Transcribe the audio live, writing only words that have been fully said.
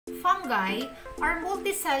Fungi are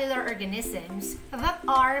multicellular organisms that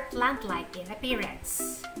are plant-like in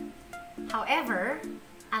appearance. However,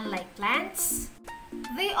 unlike plants,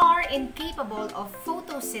 they are incapable of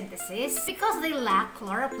photosynthesis because they lack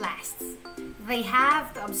chloroplasts. They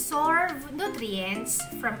have to absorb nutrients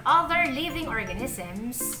from other living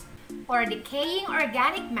organisms or decaying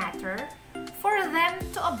organic matter for them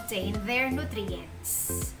to obtain their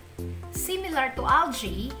nutrients. Similar to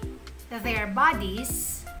algae, their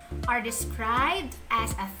bodies are described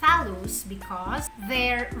as a thallus because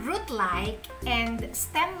their root-like and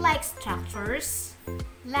stem-like structures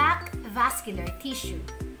lack vascular tissue.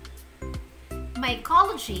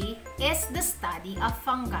 Mycology is the study of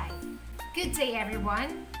fungi. Good day,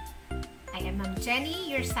 everyone. I am Ma'am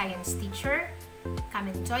Jenny, your science teacher.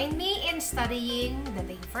 Come and join me in studying the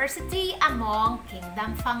diversity among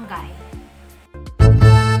kingdom fungi.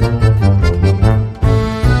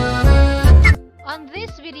 On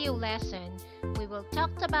this video lesson, we will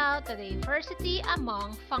talk about the diversity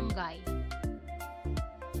among fungi.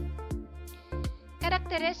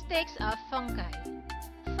 Characteristics of fungi.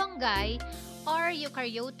 Fungi are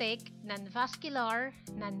eukaryotic, non-vascular,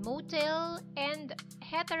 non-motile, and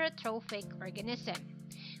heterotrophic organisms.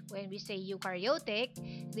 When we say eukaryotic,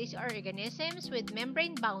 these are organisms with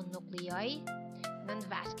membrane-bound nuclei,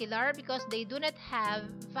 non-vascular because they do not have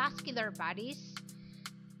vascular bodies,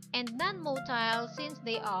 and non-motile since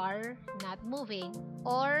they are not moving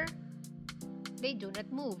or they do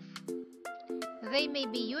not move. They may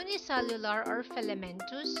be unicellular or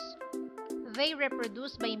filamentous. They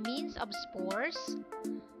reproduce by means of spores.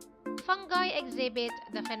 Fungi exhibit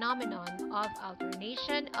the phenomenon of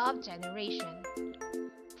alternation of generation.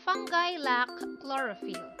 Fungi lack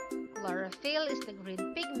chlorophyll. Chlorophyll is the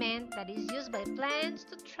green pigment that is used by plants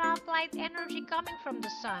to trap light energy coming from the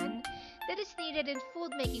sun that is needed in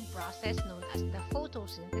food-making process known as the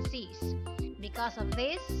photosynthesis. Because of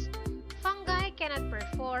this, fungi cannot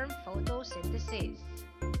perform photosynthesis.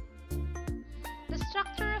 The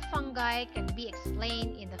structure of fungi can be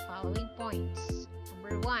explained in the following points.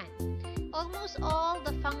 Number 1. Almost all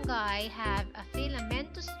the fungi have a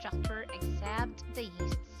filamentous structure except the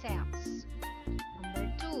yeast cells.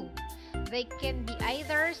 Number 2. They can be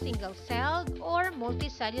either single-celled or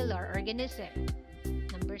multicellular organism.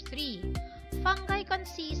 Number 3. Fungi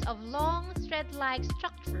consist of long thread-like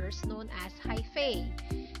structures known as hyphae.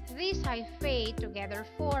 These hyphae together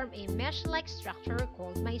form a mesh-like structure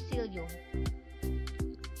called mycelium.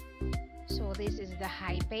 So this is the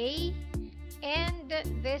hyphae and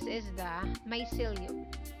this is the mycelium.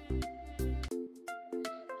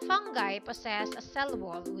 Fungi possess a cell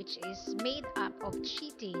wall which is made up of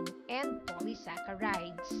chitin and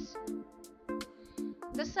polysaccharides.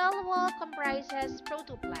 The cell wall comprises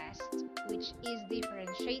protoplast, which is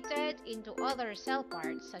differentiated into other cell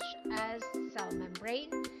parts such as cell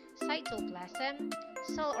membrane, cytoplasm,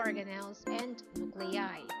 cell organelles, and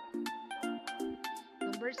nuclei.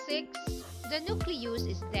 Number 6. The nucleus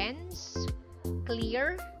is dense,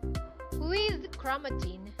 clear, with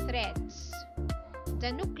chromatin threads.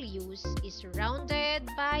 The nucleus is surrounded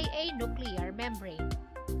by a nuclear membrane.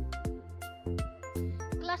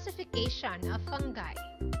 Classification of fungi.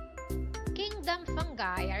 Kingdom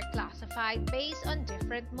fungi are classified based on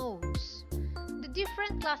different modes. The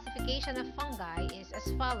different classification of fungi is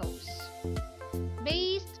as follows.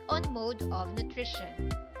 Based on mode of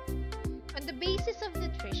nutrition. On the basis of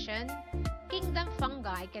nutrition, kingdom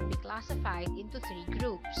fungi can be classified into 3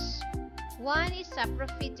 groups. 1 is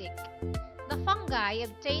saprophytic. The fungi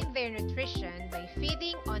obtain their nutrition by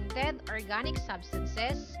feeding on dead organic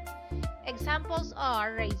substances. Examples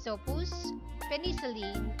are Rhizopus,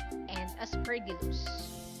 penicillin, and Aspergillus.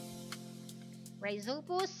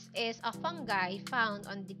 Rhizopus is a fungi found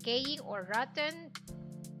on decaying or rotten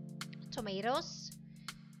tomatoes.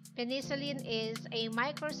 Penicillin is a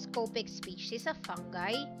microscopic species of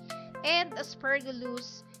fungi, and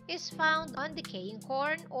Aspergillus is found on decaying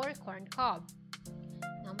corn or corn cob.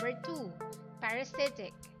 Number 2.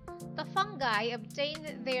 Parasitic. The fungi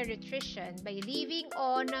obtain their nutrition by living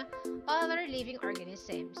on other living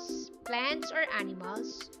organisms, plants or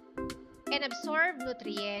animals, and absorb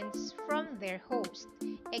nutrients from their host.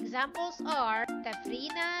 Examples are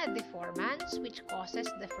Taphrina deformans, which causes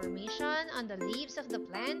deformation on the leaves of the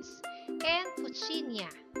plants, and Puccinia.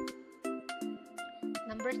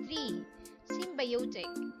 Number 3.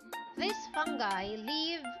 Symbiotic. These fungi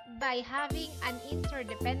live by having an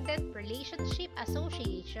interdependent relationship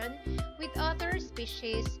association association with other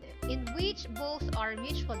species in which both are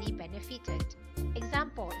mutually benefited.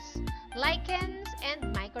 Examples: lichens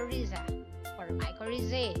and mycorrhiza or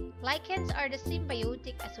mycorrhizae. Lichens are the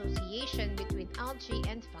symbiotic association between algae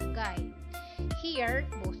and fungi. Here,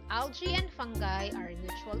 both algae and fungi are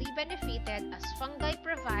mutually benefited as fungi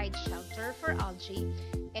provide shelter for algae,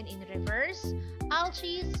 and in reverse,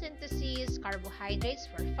 algae synthesize carbohydrates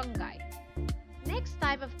for fungi. Next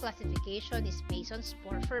type of classification is based on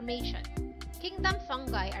spore formation. Kingdom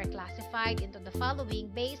fungi are classified into the following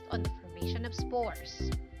based on the formation of spores.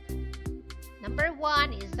 Number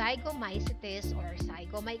 1 is zygomycetes or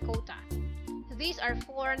zygomycota. These are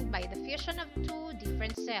formed by the fusion of two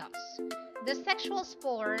different cells. The sexual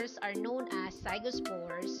spores are known as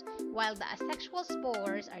zygospores, while the asexual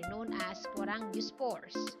spores are known as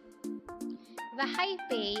sporangiospores. The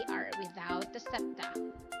hyphae are without the septa.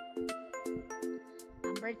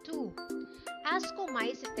 Number 2,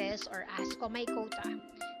 ascomycetes or ascomycota.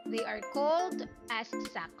 They are called as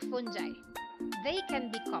sac fungi. They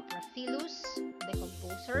can be coprophilous,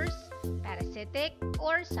 decomposers, parasitic,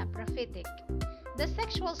 or saprophytic. The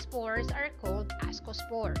sexual spores are called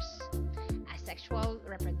ascospores. Asexual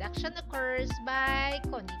reproduction occurs by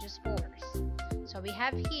conidiospores. So we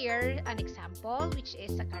have here an example, which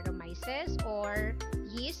is Saccharomyces or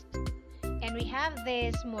yeast. And we have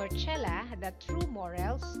this Morchella, the true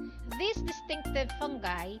morels. These distinctive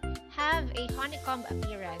fungi have a honeycomb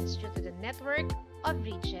appearance due to the network of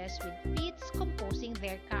ridges with pits composing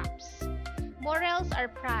their caps. Morels are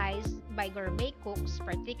prized by gourmet cooks,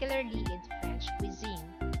 particularly in French cuisine.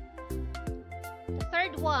 The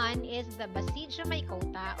third one is the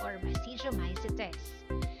Basidiomycota or Basidiomycetes.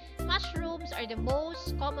 Mushrooms are the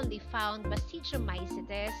most commonly found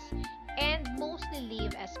Basidiomycetes and mostly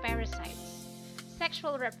live as parasites.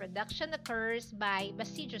 Sexual reproduction occurs by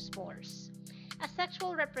basidiospores.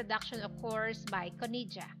 Asexual reproduction occurs by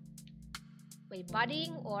conidia, by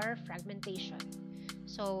budding or fragmentation.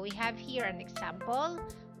 So we have here an example,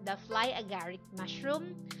 the fly agaric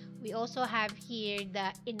mushroom. We also have here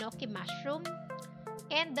the enoki mushroom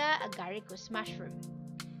and the agaricus mushroom.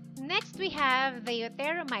 Next, we have the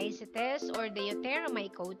Euteromycetes or the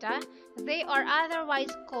Euteromycota. They are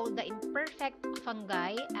otherwise called the imperfect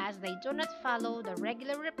fungi as they do not follow the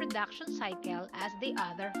regular reproduction cycle as the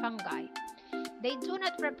other fungi. They do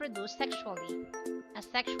not reproduce sexually.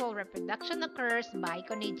 Asexual reproduction occurs by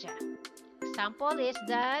conidia. Example is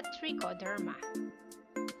the Trichoderma.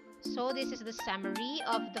 So this is the summary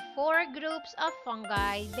of the 4 groups of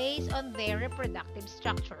fungi based on their reproductive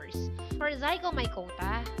structures. For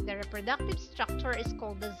Zygomycota, the reproductive structure is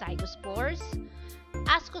called the zygospores,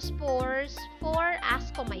 ascospores for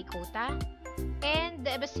Ascomycota, and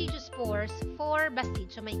the basidiospores for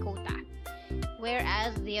Basidiomycota.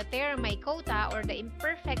 Whereas the Euteromycota or the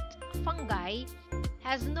imperfect fungi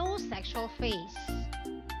has no sexual phase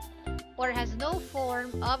or has no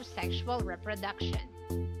form of sexual reproduction.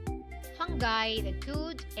 Fungi, the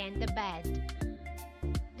good and the bad.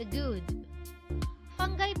 The good.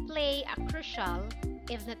 Fungi play a crucial,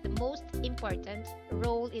 if not the most important,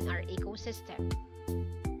 role in our ecosystem.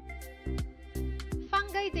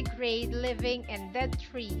 Fungi degrade living and dead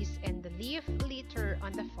trees and the leaf litter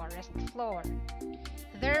on the forest floor.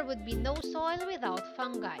 There would be no soil without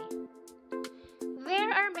fungi.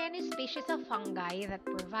 There are many species of fungi that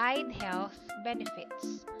provide health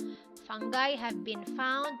benefits. Fungi have been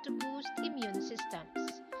found to boost immune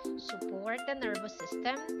systems, support the nervous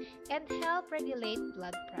system, and help regulate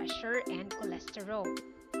blood pressure and cholesterol.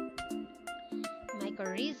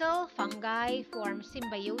 Mycorrhizal fungi form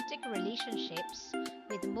symbiotic relationships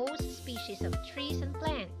with most species of trees and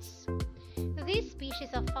plants. These species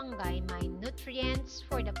of fungi mine nutrients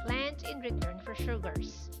for the plant in return for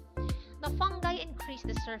sugars. The fungi increase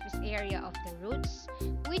the surface area of the roots,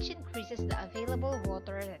 which increases the available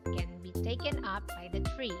water that can be taken up by the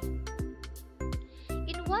tree.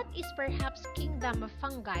 In what is perhaps kingdom of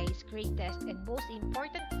fungi's greatest and most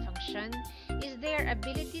important function is their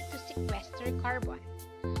ability to sequester carbon.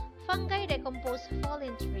 Fungi decompose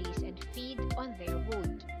fallen trees and feed on their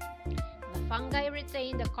wood. The fungi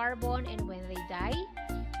retain the carbon, and when they die,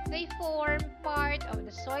 they form part of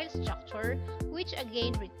the soil structure, which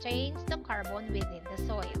again retains the carbon within the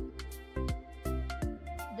soil.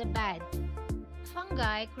 The bad.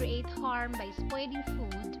 Fungi create harm by spoiling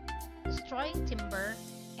food, destroying timber,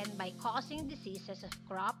 and by causing diseases of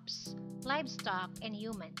crops, livestock, and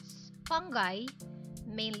humans. Fungi,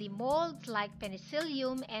 mainly molds like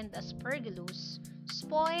Penicillium and Aspergillus,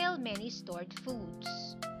 spoil many stored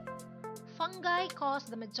foods. Fungi cause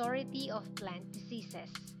the majority of plant diseases,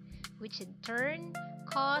 which in turn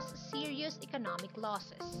cause serious economic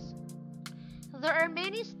losses. There are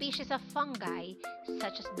many species of fungi,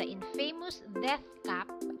 such as the infamous death cap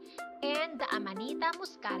and the Amanita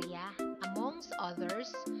muscaria, amongst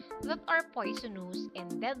others, that are poisonous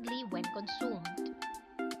and deadly when consumed.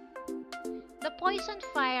 The poison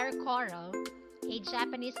fire coral, a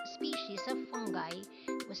Japanese species of fungi,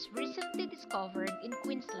 was recently discovered in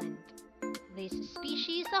Queensland. This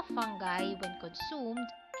species of fungi, when consumed,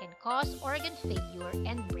 can cause organ failure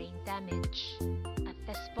and brain damage. At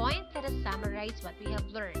this point, let us summarize what we have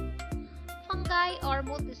learned. Fungi are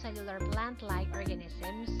multicellular plant-like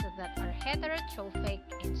organisms that are heterotrophic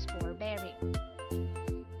and spore-bearing.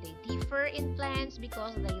 They differ in plants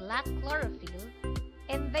because they lack chlorophyll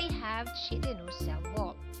and they have chitinous cell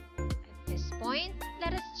wall. At this point,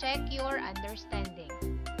 let us check your understanding.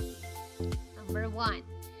 Number 1.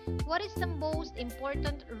 What is the most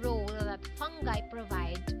important role that fungi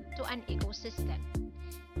provide to an ecosystem?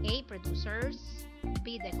 A. Producers,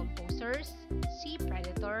 B. Decomposers, C.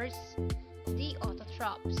 Predators, D.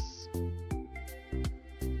 Autotrophs.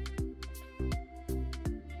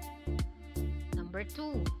 Number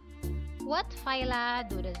 2. What phyla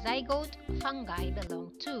do the zygote fungi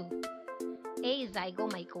belong to? A.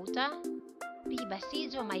 Zygomycota, B.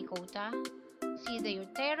 Basidiomycota, C.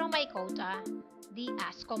 Deuteromycota, D.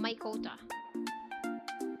 Ascomycota.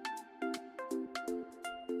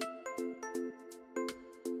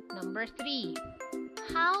 Number 3.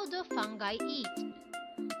 How do fungi eat?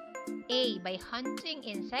 A. By hunting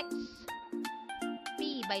insects,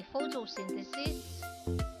 B. By photosynthesis,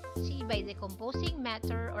 C. By decomposing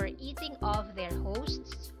matter or eating of their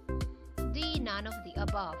hosts, D. None of the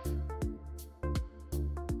above.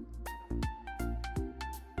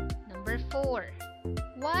 Number 4.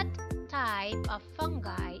 What type of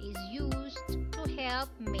fungi is used to help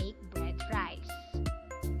make bread rise?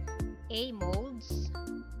 A. Molds,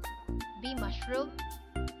 B. Mushroom,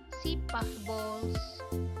 C. Puffballs,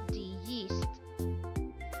 D. Yeast.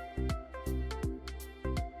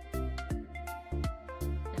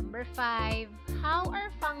 Number 5. How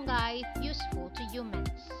are fungi useful to humans?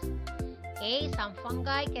 A. Some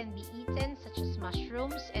fungi can be eaten, such as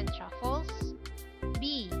mushrooms and truffles.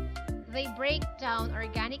 B. They break down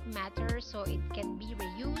organic matter so it can be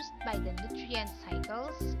reused by the nutrient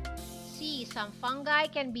cycles. C. Some fungi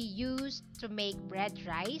can be used to make bread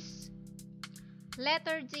rise.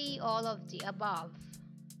 Letter D. All of the above.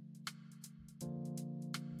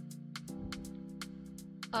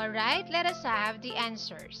 Alright, let us have the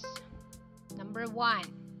answers. Number 1.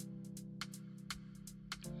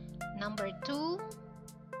 Number 2.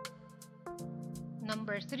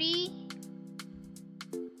 Number 3.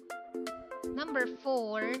 Number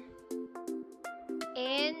 4.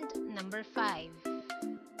 And number 5.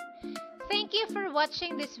 Thank you for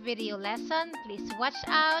watching this video lesson. Please watch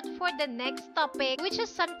out for the next topic, which has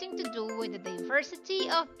something to do with the diversity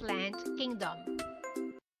of plant kingdom.